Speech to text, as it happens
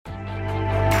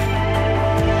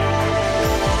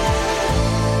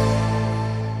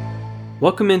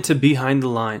Welcome into Behind the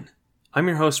Line. I'm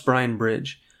your host, Brian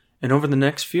Bridge, and over the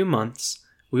next few months,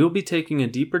 we will be taking a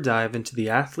deeper dive into the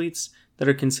athletes that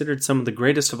are considered some of the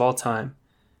greatest of all time.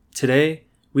 Today,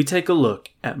 we take a look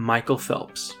at Michael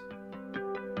Phelps.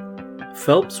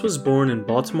 Phelps was born in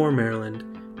Baltimore, Maryland,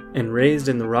 and raised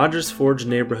in the Rogers Forge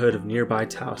neighborhood of nearby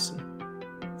Towson.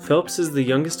 Phelps is the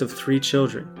youngest of 3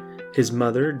 children. His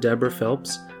mother, Deborah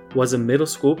Phelps, was a middle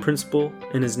school principal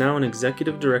and is now an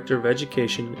executive director of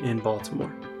education in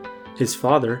Baltimore. His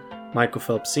father, Michael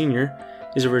Phelps Sr.,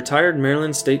 is a retired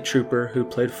Maryland State Trooper who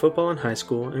played football in high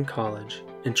school and college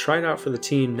and tried out for the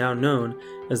team now known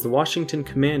as the Washington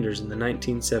Commanders in the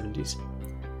 1970s.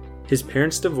 His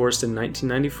parents divorced in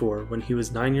 1994 when he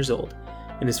was 9 years old,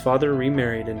 and his father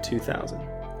remarried in 2000.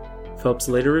 Phelps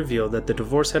later revealed that the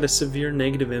divorce had a severe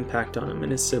negative impact on him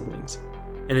and his siblings,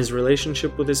 and his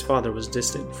relationship with his father was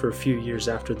distant for a few years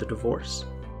after the divorce.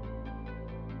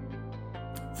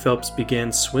 Phelps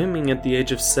began swimming at the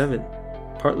age of 7,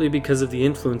 partly because of the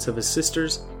influence of his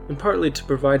sisters and partly to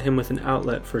provide him with an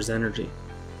outlet for his energy.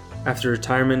 After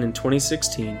retirement in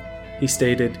 2016, he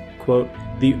stated, quote,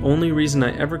 "The only reason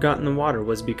I ever got in the water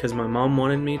was because my mom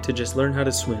wanted me to just learn how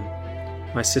to swim.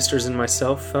 My sisters and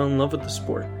myself fell in love with the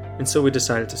sport, and so we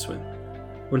decided to swim."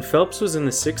 When Phelps was in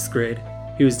the 6th grade,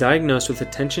 he was diagnosed with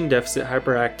attention deficit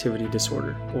hyperactivity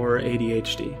disorder, or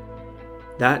ADHD.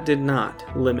 That did not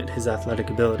limit his athletic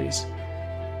abilities.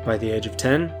 By the age of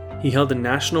 10, he held a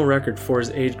national record for his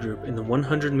age group in the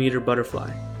 100-meter butterfly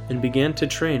and began to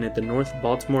train at the North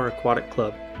Baltimore Aquatic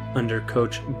Club under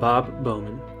coach Bob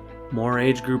Bowman. More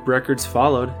age group records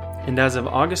followed, and as of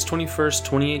August 21,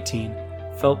 2018,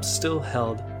 Phelps still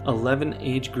held 11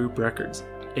 age group records,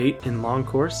 8 in long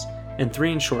course and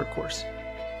 3 in short course.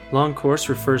 Long course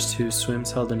refers to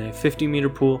swims held in a 50-meter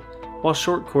pool, while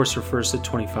short course refers to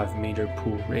 25-meter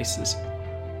pool races.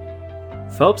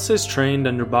 Phelps has trained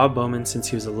under Bob Bowman since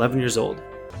he was 11 years old.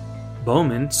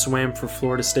 Bowman swam for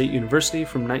Florida State University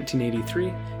from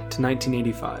 1983 to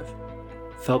 1985.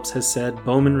 Phelps has said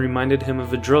Bowman reminded him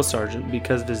of a drill sergeant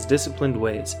because of his disciplined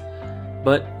ways.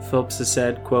 But Phelps has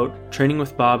said, quote, "Training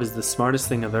with Bob is the smartest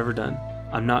thing I've ever done.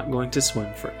 I'm not going to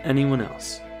swim for anyone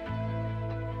else."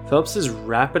 Phelps'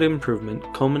 rapid improvement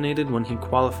culminated when he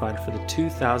qualified for the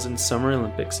 2000 Summer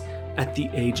Olympics at the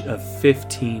age of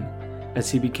 15, as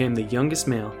he became the youngest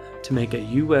male to make a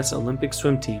U.S. Olympic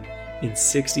swim team in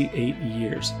 68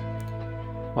 years.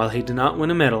 While he did not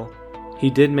win a medal, he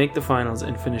did make the finals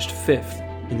and finished 5th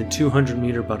in the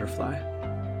 200-meter butterfly.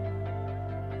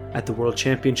 At the World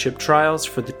Championship trials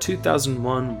for the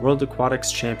 2001 World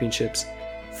Aquatics Championships,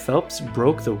 Phelps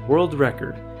broke the world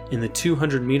record in the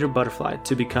 200-meter butterfly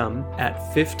to become,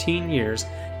 at 15 years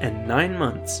and 9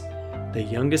 months, the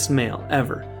youngest male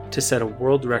ever to set a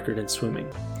world record in swimming.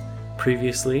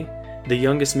 Previously, the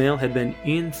youngest male had been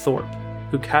Ian Thorpe,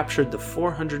 who captured the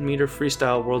 400-meter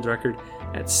freestyle world record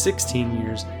at 16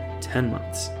 years, 10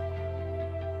 months.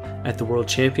 At the World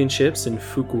Championships in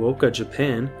Fukuoka,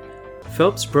 Japan,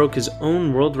 Phelps broke his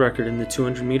own world record in the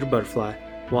 200-meter butterfly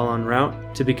while en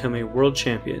route to become a world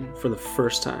champion for the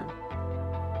first time.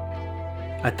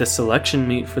 At the selection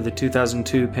meet for the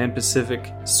 2002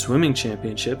 Pan-Pacific Swimming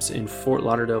Championships in Fort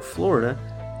Lauderdale, Florida,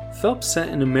 Phelps set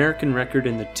an American record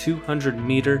in the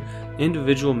 200-meter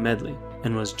individual medley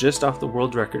and was just off the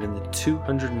world record in the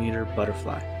 200-meter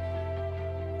butterfly.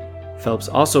 Phelps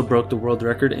also broke the world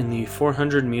record in the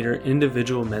 400-meter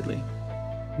individual medley.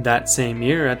 That same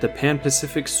year at the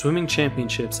Pan-Pacific Swimming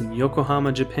Championships in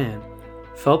Yokohama, Japan,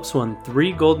 Phelps won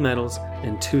 3 gold medals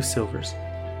and 2 silvers.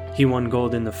 He won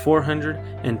gold in the 400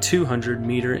 and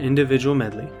 200-meter individual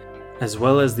medley, as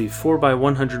well as the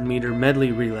 4x100-meter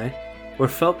medley relay, where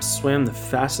Phelps swam the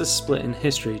fastest split in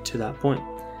history to that point.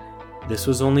 This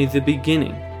was only the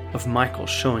beginning of Michael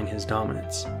showing his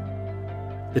dominance.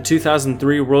 The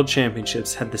 2003 World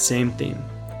Championships had the same theme.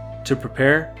 To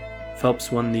prepare,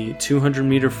 Phelps won the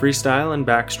 200-meter freestyle and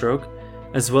backstroke,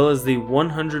 as well as the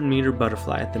 100-meter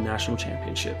butterfly at the National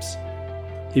Championships.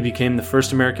 He became the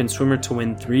first American swimmer to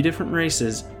win 3 different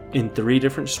races in 3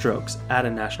 different strokes at a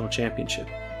national championship.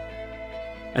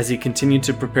 As he continued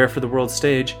to prepare for the world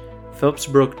stage, Phelps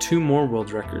broke 2 more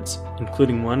world records,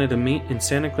 including one at a meet in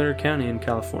Santa Clara County in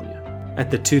California.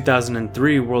 At the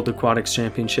 2003 World Aquatics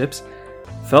Championships,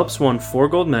 Phelps won 4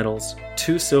 gold medals,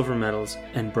 2 silver medals,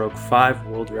 and broke 5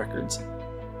 world records.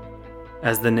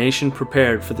 As the nation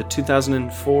prepared for the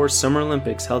 2004 Summer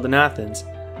Olympics held in Athens,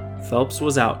 Phelps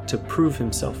was out to prove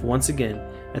himself once again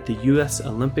at the U.S.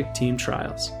 Olympic team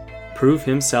trials. Prove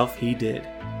himself he did.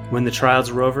 When the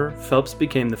trials were over, Phelps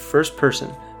became the first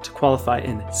person to qualify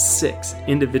in 6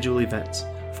 individual events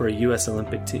for a U.S.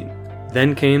 Olympic team.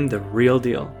 Then came the real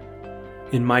deal.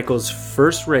 In Michael's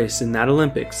first race in that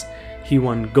Olympics, he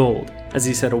won gold as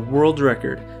he set a world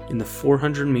record in the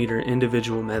 400-meter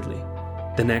individual medley.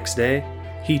 The next day,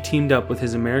 he teamed up with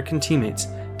his American teammates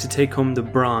to take home the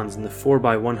bronze in the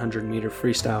 4x100-meter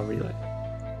freestyle relay.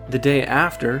 The day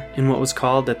after, in what was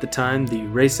called at the time the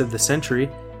Race of the Century,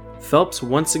 Phelps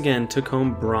once again took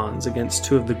home bronze against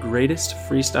two of the greatest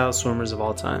freestyle swimmers of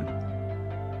all time.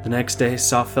 The next day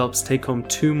saw Phelps take home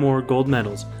 2 more gold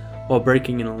medals while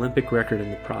breaking an Olympic record in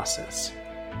the process.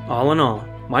 All in all,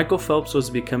 Michael Phelps was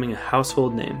becoming a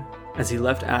household name as he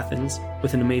left Athens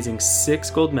with an amazing 6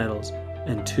 gold medals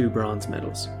and 2 bronze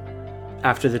medals.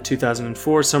 After the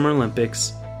 2004 Summer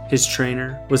Olympics, his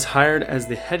trainer was hired as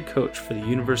the head coach for the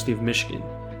University of Michigan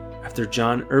after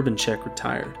John Urbanchek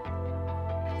retired.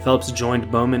 Phelps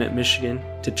joined Bowman at Michigan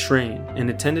to train and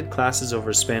attended classes over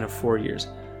a span of 4 years,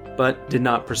 but did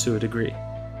not pursue a degree.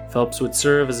 Phelps would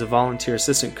serve as a volunteer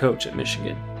assistant coach at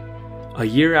Michigan. A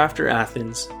year after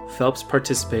Athens, Phelps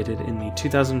participated in the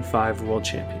 2005 World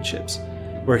Championships,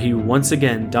 where he once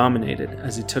again dominated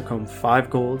as he took home 5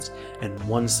 golds and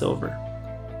 1 silver.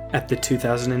 At the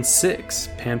 2006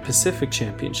 Pan-Pacific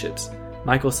Championships,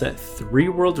 Michael set 3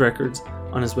 world records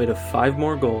on his way to 5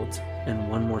 more golds and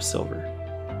 1 more silver.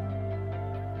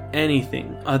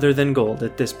 Anything other than gold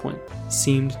at this point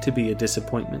seemed to be a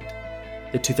disappointment.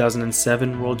 The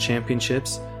 2007 World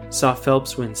Championships saw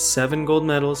Phelps win 7 gold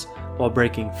medals while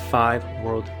breaking 5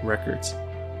 world records.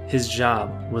 His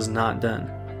job was not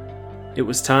done. It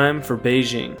was time for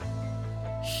Beijing.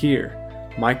 Here,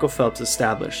 Michael Phelps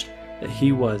established that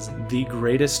he was the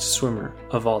greatest swimmer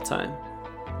of all time.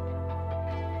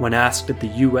 When asked at the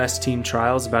U.S. team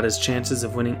trials about his chances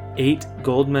of winning 8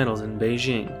 gold medals in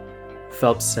Beijing,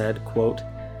 Phelps said, quote,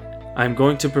 "I'm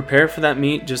going to prepare for that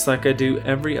meet just like I do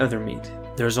every other meet.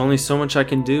 There's only so much I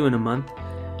can do in a month,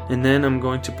 and then I'm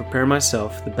going to prepare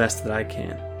myself the best that I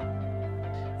can."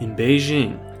 In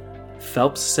Beijing,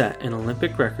 Phelps set an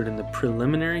Olympic record in the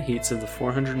preliminary heats of the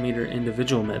 400-meter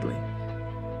individual medley.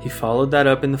 He followed that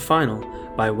up in the final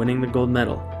by winning the gold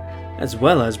medal, as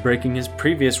well as breaking his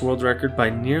previous world record by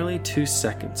nearly 2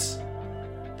 seconds.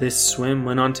 This swim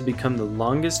went on to become the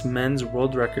longest men's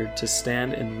world record to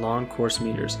stand in long course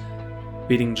meters,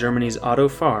 beating Germany's Otto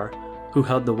Fahr, who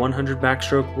held the 100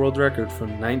 backstroke world record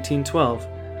from 1912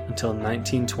 until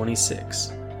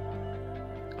 1926.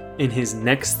 In his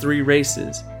next 3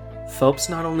 races, Phelps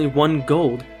not only won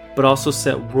gold, but also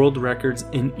set world records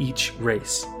in each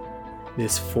race.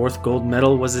 This 4th gold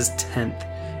medal was his 10th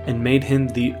and made him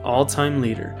the all-time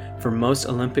leader for most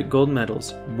Olympic gold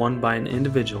medals won by an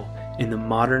individual in the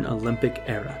modern Olympic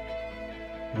era.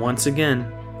 Once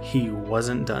again, he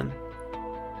wasn't done.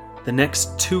 The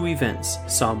next 2 events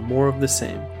saw more of the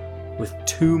same, with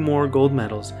 2 more gold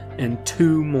medals and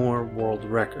 2 more world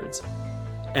records.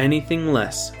 Anything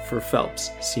less for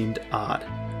Phelps seemed odd.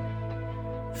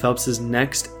 Phelps's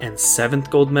next and 7th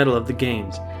gold medal of the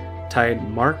Games tied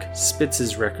Mark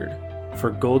Spitz's record for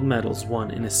gold medals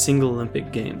won in a single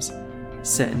Olympic Games,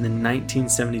 set in the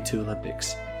 1972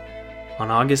 Olympics. On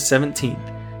August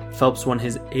 17th, Phelps won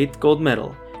his 8th gold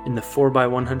medal in the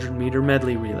 4x100-meter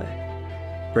medley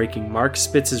relay, breaking Mark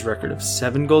Spitz's record of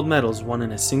 7 gold medals won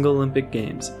in a single Olympic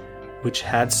Games, which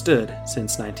had stood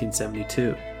since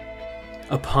 1972.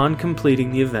 Upon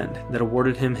completing the event that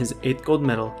awarded him his 8th gold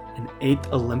medal and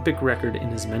 8th Olympic record in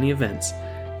as many events,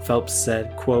 Phelps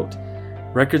said, quote,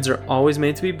 "Records are always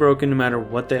made to be broken no matter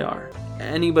what they are.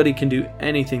 Anybody can do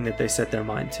anything that they set their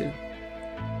mind to."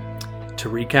 To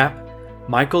recap,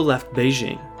 Michael left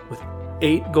Beijing with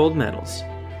 8 gold medals,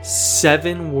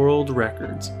 7 world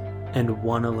records, and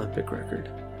 1 Olympic record.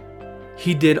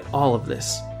 He did all of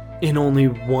this in only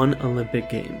 1 Olympic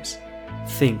Games.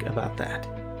 Think about that.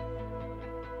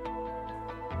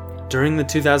 During the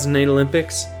 2008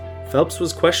 Olympics, Phelps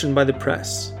was questioned by the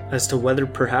press as to whether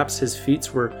perhaps his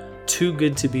feats were too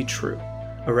good to be true,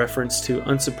 a reference to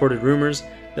unsupported rumors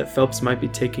that Phelps might be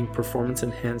taking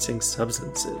performance-enhancing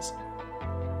substances.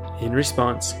 In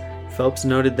response, Phelps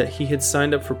noted that he had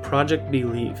signed up for Project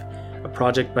Believe, a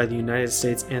project by the United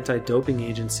States Anti-Doping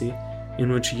Agency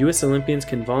in which U.S. Olympians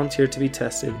can volunteer to be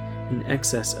tested in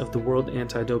excess of the World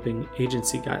Anti-Doping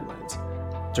Agency guidelines.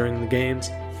 During the Games,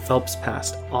 Phelps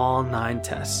passed all 9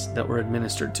 tests that were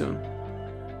administered to him.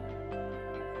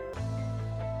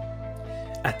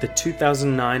 At the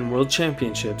 2009 World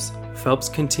Championships, Phelps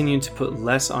continued to put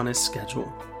less on his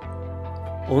schedule.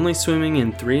 Only swimming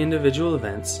in 3 individual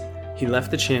events, he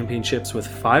left the championships with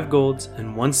 5 golds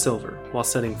and 1 silver while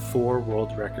setting 4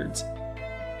 world records.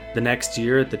 The next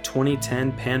year at the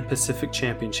 2010 Pan-Pacific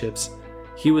Championships,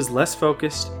 he was less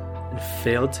focused and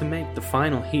failed to make the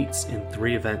final heats in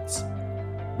 3 events.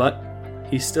 But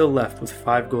he still left with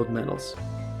 5 gold medals.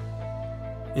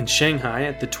 In Shanghai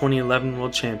at the 2011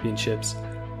 World Championships,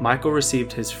 Michael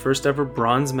received his first ever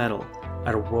bronze medal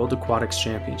at a World Aquatics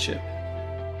Championship.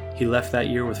 He left that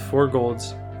year with 4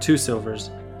 golds, 2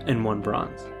 silvers, and 1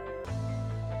 bronze.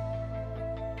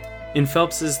 In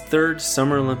Phelps's 3rd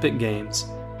Summer Olympic Games,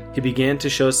 he began to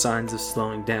show signs of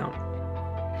slowing down.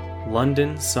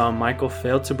 London saw Michael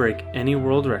fail to break any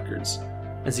world records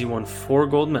as he won 4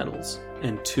 gold medals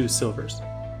and 2 silvers.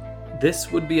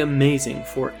 This would be amazing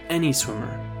for any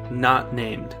swimmer not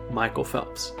named Michael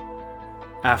Phelps.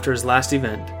 After his last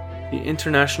event, the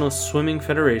International Swimming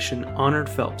Federation honored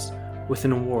Phelps with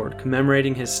an award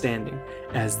commemorating his standing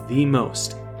as the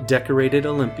most decorated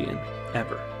Olympian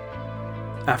ever.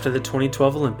 After the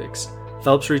 2012 Olympics,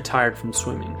 Phelps retired from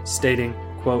swimming, stating,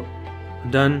 quote,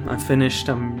 "I'm done, I'm finished,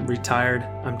 I'm retired,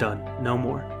 I'm done, no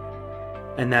more."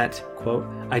 And that, quote,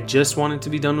 "I just wanted to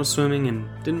be done with swimming and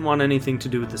didn't want anything to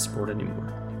do with the sport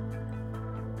anymore."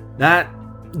 That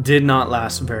did not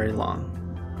last very long.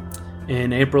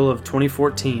 In April of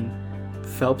 2014,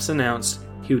 Phelps announced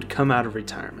he would come out of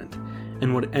retirement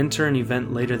and would enter an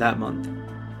event later that month.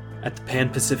 At the Pan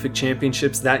Pacific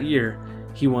Championships that year,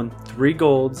 he won 3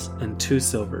 golds and 2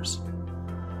 silvers.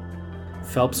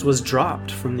 Phelps was dropped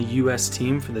from the U.S.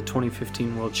 team for the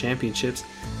 2015 World Championships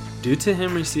due to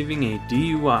him receiving a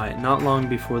DUI not long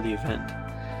before the event.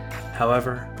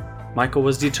 However, Michael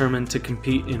was determined to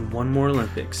compete in one more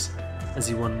Olympics as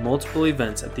he won multiple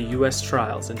events at the U.S.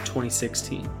 trials in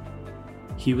 2016.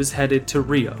 He was headed to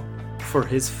Rio for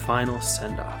his final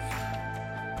send-off.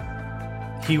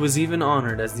 He was even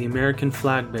honored as the American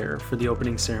flag bearer for the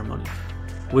opening ceremony,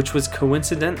 which was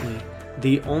coincidentally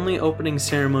the only opening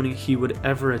ceremony he would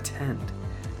ever attend.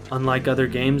 Unlike other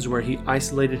games where he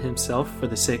isolated himself for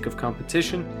the sake of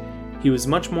competition, he was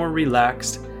much more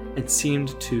relaxed and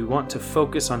seemed to want to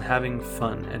focus on having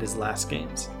fun at his last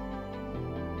games.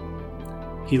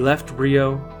 He left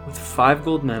Rio with 5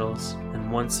 gold medals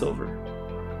and 1 silver.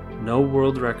 No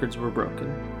world records were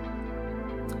broken.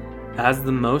 As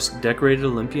the most decorated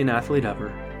Olympian athlete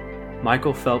ever,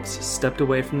 Michael Phelps stepped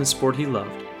away from the sport he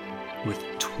loved with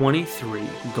 23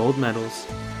 gold medals,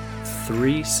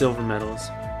 3 silver medals,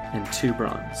 and 2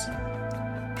 bronze.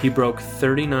 He broke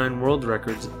 39 world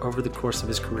records over the course of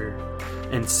his career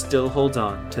and still holds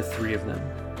on to 3 of them.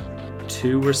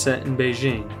 2 were set in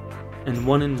Beijing and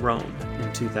 1 in Rome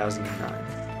in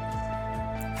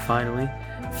 2009. Finally,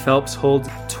 Phelps holds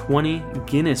 20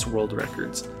 Guinness World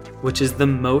Records, which is the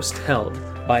most held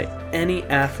by any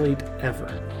athlete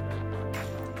ever.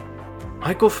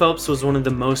 Michael Phelps was one of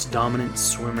the most dominant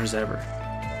swimmers ever.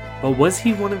 But was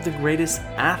he one of the greatest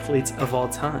athletes of all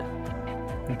time?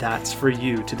 That's for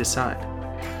you to decide.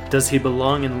 Does he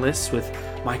belong in lists with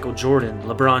Michael Jordan,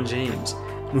 LeBron James,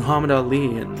 Muhammad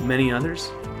Ali, and many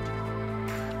others?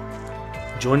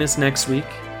 Join us next week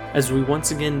as we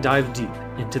once again dive deep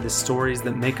into the stories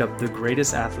that make up the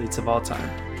greatest athletes of all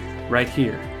time, right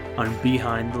here on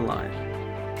Behind the Line.